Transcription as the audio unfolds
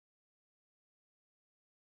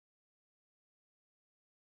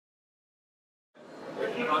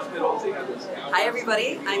Hi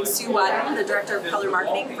everybody, I'm Sue Wadden, the Director of Color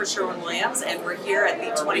Marketing for Sherwin-Williams, and we're here at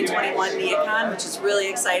the 2021 NeoCon, which is really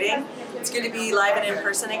exciting. It's good to be live and in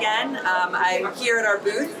person again. I'm here at our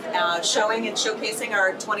booth showing and showcasing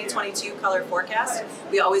our 2022 color forecast.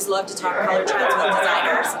 We always love to talk color trends with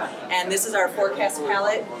designers, and this is our forecast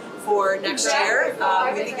palette for next year.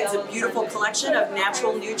 We think it's a beautiful collection of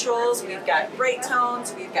natural neutrals. We've got bright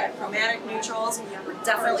tones, we've got chromatic neutrals. We're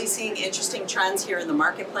definitely seeing interesting trends here in the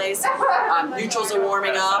marketplace. Neutrals are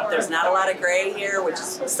warming up. There's not a lot of gray here, which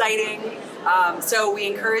is exciting. So we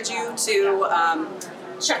encourage you to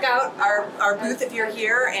check out our booth if you're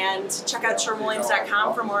here, and check out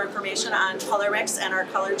Sherwin-Williams.com for more information on color mix and our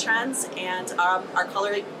color trends and our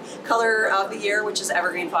color of the year, which is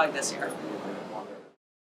Evergreen Fog this year.